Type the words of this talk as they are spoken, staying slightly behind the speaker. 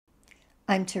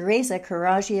I'm Teresa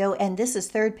Coraggio, and this is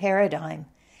Third Paradigm.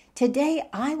 Today,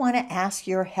 I want to ask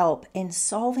your help in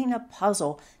solving a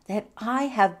puzzle that I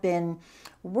have been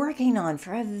working on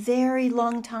for a very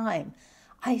long time.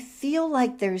 I feel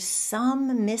like there's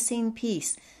some missing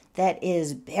piece that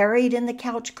is buried in the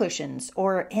couch cushions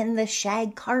or in the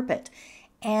shag carpet,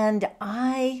 and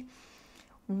I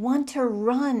want to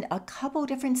run a couple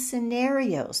different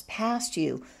scenarios past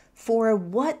you for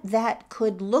what that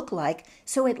could look like,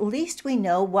 so at least we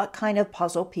know what kind of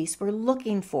puzzle piece we're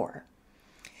looking for.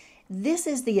 This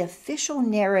is the official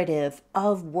narrative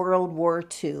of World War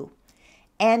II,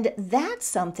 and that's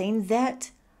something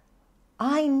that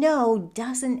I know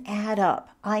doesn't add up.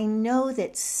 I know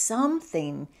that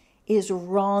something is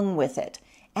wrong with it.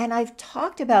 And I've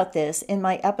talked about this in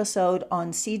my episode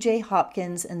on C.J.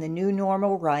 Hopkins and the New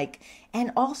Normal Reich, and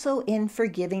also in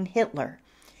Forgiving Hitler.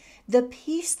 The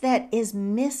piece that is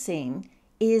missing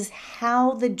is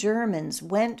how the Germans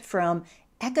went from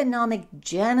economic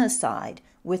genocide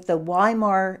with the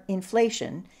Weimar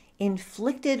inflation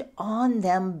inflicted on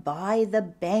them by the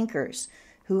bankers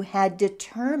who had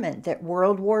determined that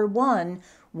World War I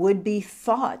would be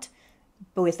fought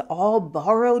with all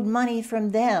borrowed money from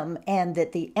them and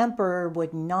that the emperor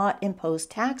would not impose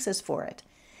taxes for it.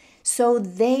 So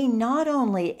they not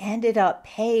only ended up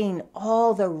paying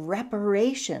all the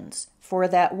reparations for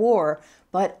that war,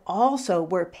 but also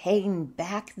were paying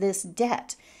back this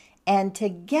debt. And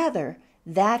together,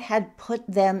 that had put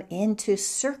them into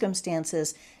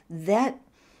circumstances that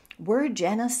were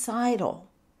genocidal.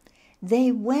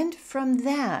 They went from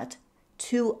that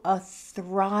to a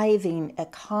thriving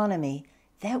economy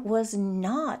that was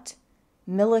not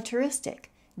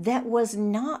militaristic, that was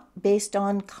not based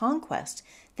on conquest,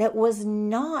 that was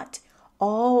not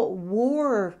all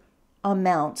war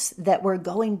amounts that were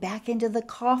going back into the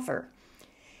coffer.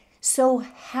 So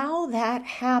how that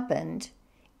happened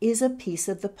is a piece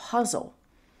of the puzzle.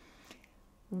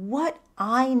 What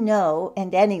I know,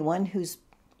 and anyone who's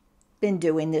been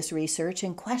doing this research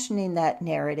and questioning that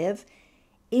narrative,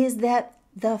 is that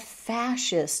the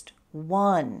fascists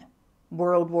won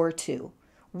World War II.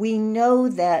 We know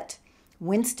that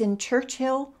Winston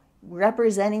Churchill,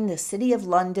 representing the City of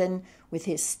London, with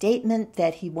his statement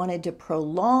that he wanted to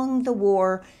prolong the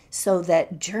war so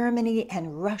that Germany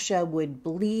and Russia would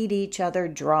bleed each other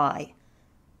dry.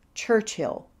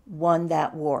 Churchill won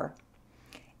that war.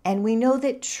 And we know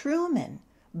that Truman,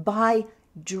 by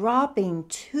dropping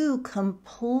two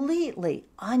completely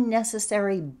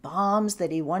unnecessary bombs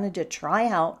that he wanted to try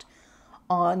out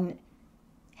on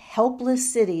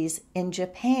helpless cities in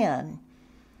Japan,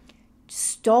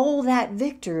 stole that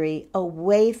victory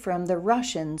away from the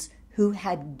Russians, who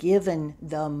had given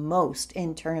the most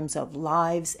in terms of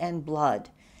lives and blood.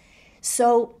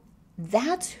 So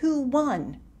that's who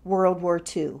won World War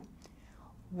II.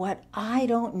 What I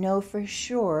don't know for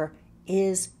sure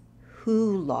is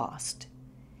who lost.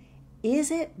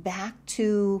 Is it back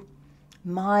to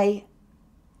my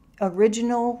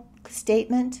original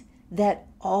statement that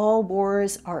all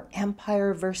wars are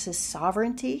empire versus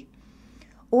sovereignty?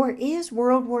 Or is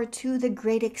World War II the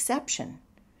great exception?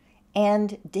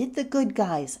 And did the good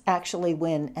guys actually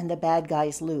win and the bad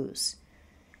guys lose?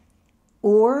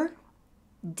 Or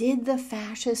did the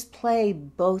fascists play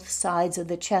both sides of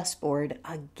the chessboard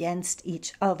against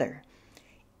each other,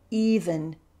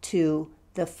 even to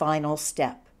the final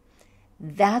step?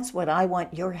 That's what I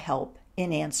want your help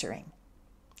in answering.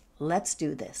 Let's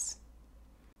do this.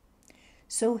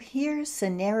 So here's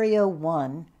scenario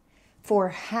 1 for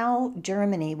how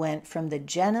Germany went from the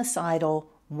genocidal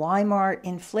Weimar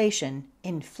inflation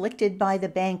inflicted by the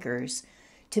bankers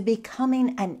to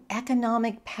becoming an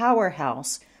economic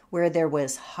powerhouse where there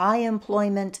was high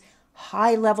employment,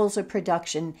 high levels of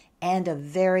production, and a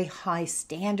very high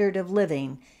standard of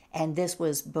living, and this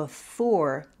was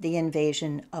before the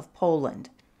invasion of Poland.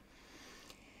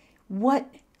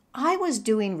 What I was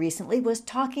doing recently was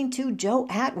talking to Joe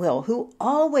Atwill, who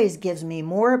always gives me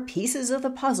more pieces of the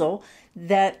puzzle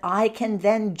that I can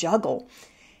then juggle.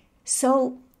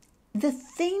 So the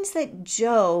things that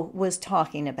Joe was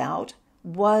talking about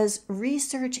was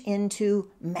research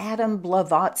into Madame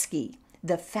Blavatsky,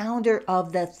 the founder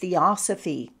of the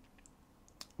theosophy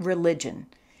religion,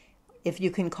 if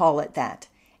you can call it that.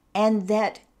 And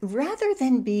that rather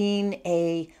than being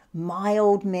a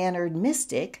mild-mannered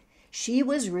mystic, she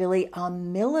was really a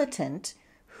militant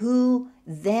who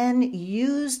then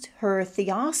used her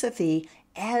theosophy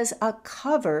as a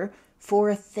cover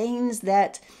for things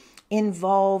that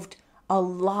involved a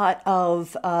lot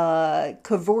of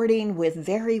cavorting with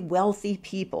very wealthy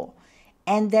people,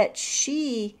 and that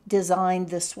she designed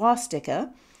the swastika,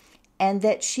 and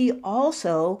that she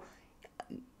also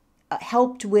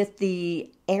helped with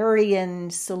the Aryan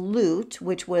salute,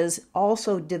 which was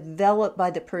also developed by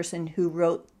the person who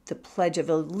wrote the Pledge of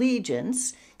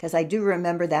Allegiance, because I do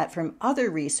remember that from other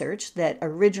research that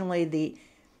originally the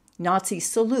Nazi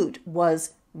salute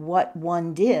was what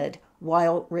one did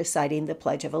while reciting the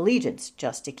Pledge of Allegiance,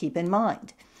 just to keep in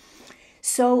mind.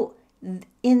 So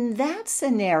in that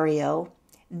scenario,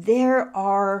 there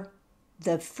are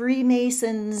the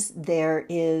Freemasons, there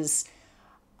is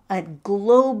a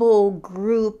global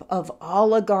group of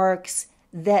oligarchs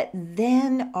that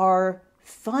then are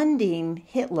funding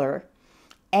Hitler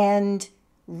and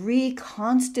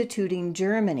reconstituting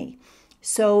Germany.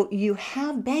 So you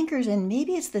have bankers, and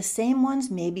maybe it's the same ones,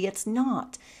 maybe it's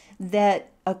not,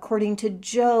 that according to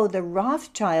Joe, the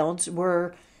Rothschilds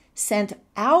were sent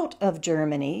out of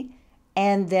Germany,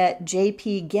 and that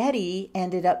J.P. Getty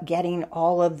ended up getting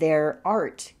all of their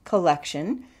art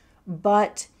collection,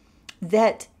 but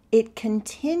that it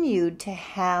continued to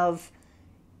have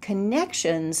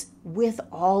connections with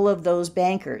all of those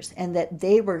bankers, and that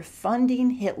they were funding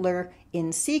Hitler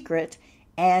in secret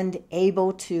and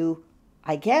able to,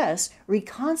 I guess,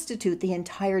 reconstitute the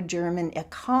entire German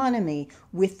economy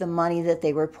with the money that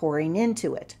they were pouring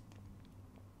into it.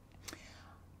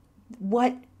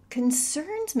 What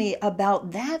concerns me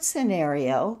about that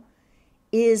scenario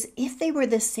is if they were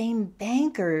the same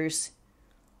bankers,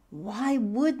 why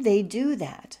would they do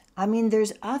that? I mean,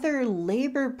 there's other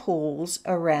labor pools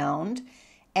around,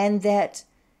 and that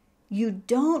you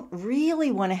don't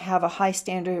really want to have a high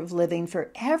standard of living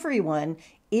for everyone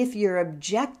if your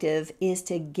objective is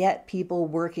to get people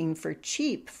working for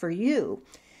cheap for you.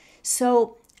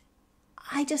 So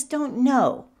I just don't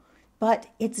know, but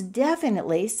it's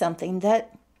definitely something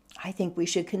that I think we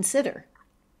should consider.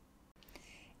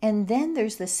 And then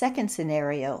there's the second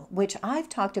scenario, which I've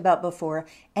talked about before,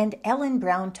 and Ellen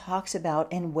Brown talks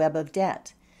about in Web of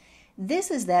Debt. This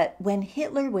is that when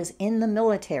Hitler was in the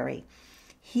military,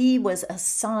 he was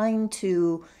assigned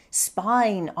to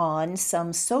spying on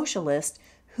some socialist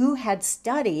who had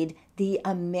studied the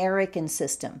American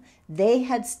system. They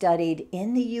had studied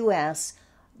in the U.S.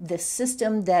 the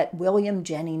system that William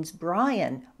Jennings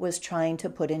Bryan was trying to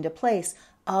put into place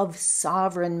of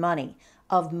sovereign money,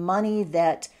 of money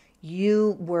that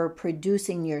you were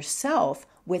producing yourself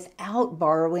without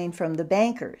borrowing from the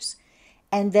bankers.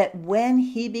 And that when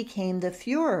he became the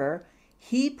Führer,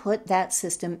 he put that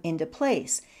system into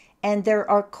place. And there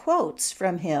are quotes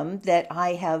from him that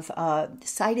I have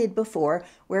cited before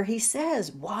where he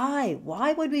says, why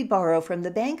would we borrow from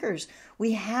the bankers?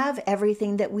 We have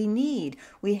everything that we need.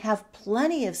 We have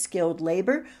plenty of skilled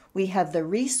labor. We have the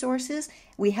resources.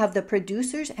 We have the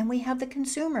producers, and we have the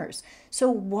consumers. So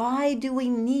why do we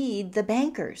need the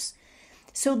bankers?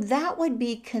 So that would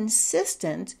be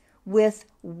consistent with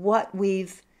what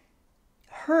we've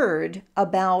heard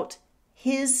about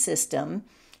his system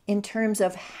in terms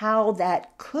of how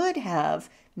that could have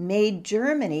made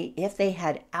Germany, if they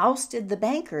had ousted the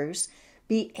bankers,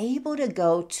 be able to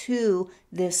go to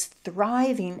this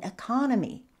thriving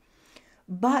economy.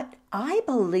 But I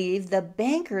believe the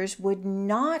bankers would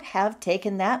not have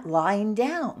taken that lying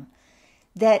down.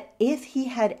 That if he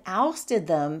had ousted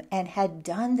them and had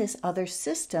done this other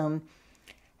system,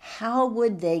 how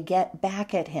would they get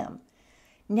back at him?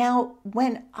 Now,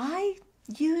 when I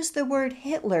use the word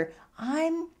Hitler,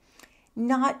 I'm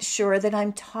not sure that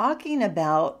I'm talking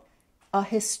about a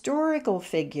historical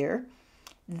figure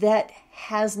that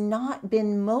has not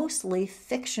been mostly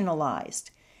fictionalized.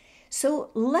 So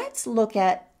let's look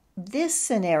at this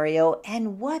scenario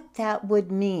and what that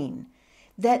would mean.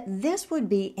 That this would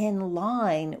be in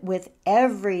line with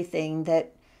everything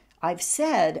that I've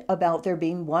said about there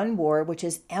being one war, which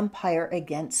is empire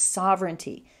against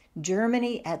sovereignty.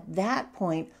 Germany at that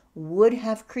point would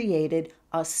have created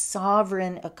a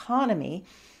sovereign economy,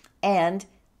 and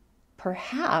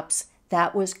perhaps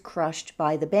that was crushed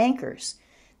by the bankers.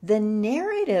 The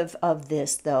narrative of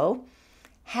this, though,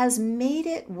 has made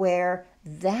it where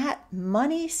that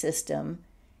money system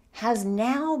has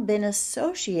now been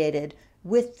associated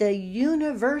with the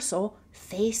universal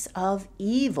face of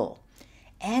evil.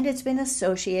 And it's been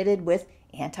associated with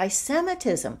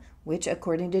anti-Semitism, which,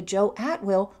 according to Joe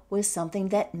Atwill, was something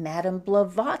that Madame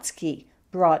Blavatsky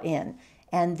brought in,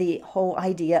 and the whole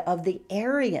idea of the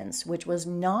Aryans, which was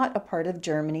not a part of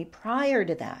Germany prior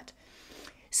to that.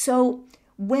 So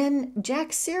when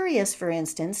Jack Sirius, for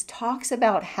instance, talks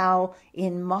about how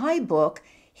in my book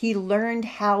he learned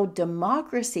how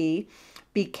democracy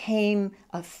became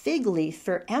a fig leaf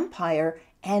for empire,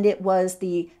 and it was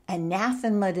the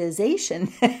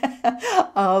anathematization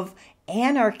of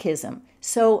anarchism.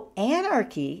 So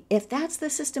anarchy, if that's the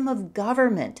system of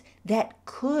government that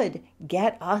could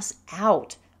get us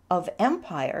out of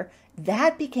empire,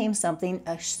 that became something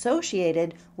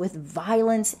associated with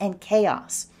violence and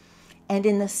chaos. And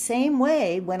in the same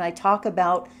way, when I talk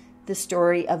about the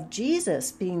story of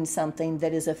Jesus being something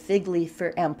that is a fig leaf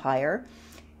for empire,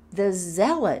 the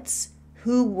zealots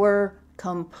who were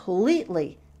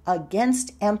completely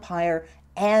against empire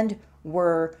and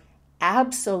were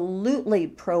absolutely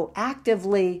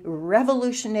proactively,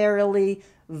 revolutionarily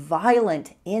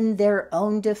violent in their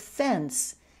own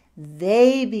defense,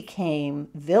 they became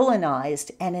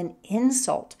villainized and an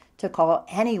insult to call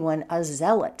anyone a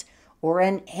zealot or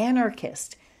an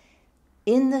anarchist.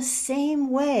 In the same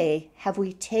way, have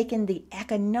we taken the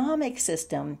economic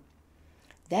system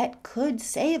that could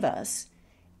save us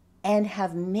and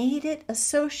have made it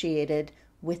associated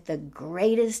with the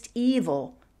greatest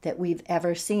evil that we've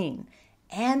ever seen,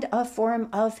 and a form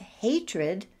of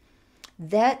hatred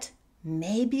that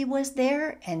maybe was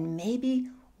there and maybe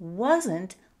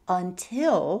wasn't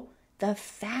until the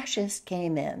fascists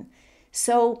came in.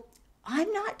 So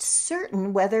I'm not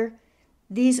certain whether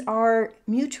these are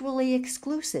mutually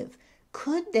exclusive.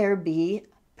 Could there be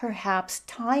perhaps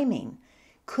timing?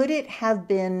 Could it have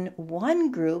been one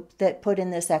group that put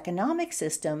in this economic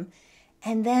system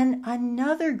and then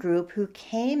another group who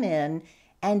came in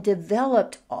and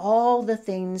developed all the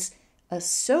things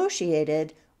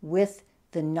associated with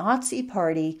the Nazi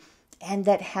Party and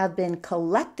that have been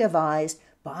collectivized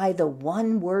by the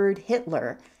one word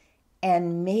Hitler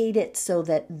and made it so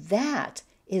that that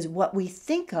is what we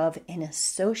think of in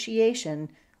association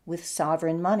with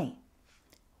sovereign money?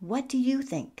 What do you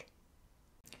think?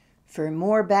 For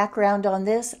more background on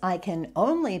this, I can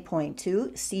only point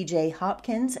to C.J.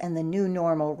 Hopkins and the New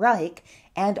Normal Reich,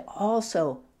 and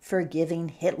also Forgiving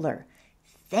Hitler.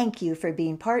 Thank you for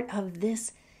being part of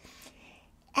this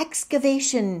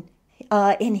excavation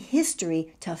in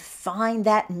history to find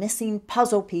that missing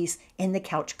puzzle piece in the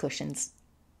couch cushions.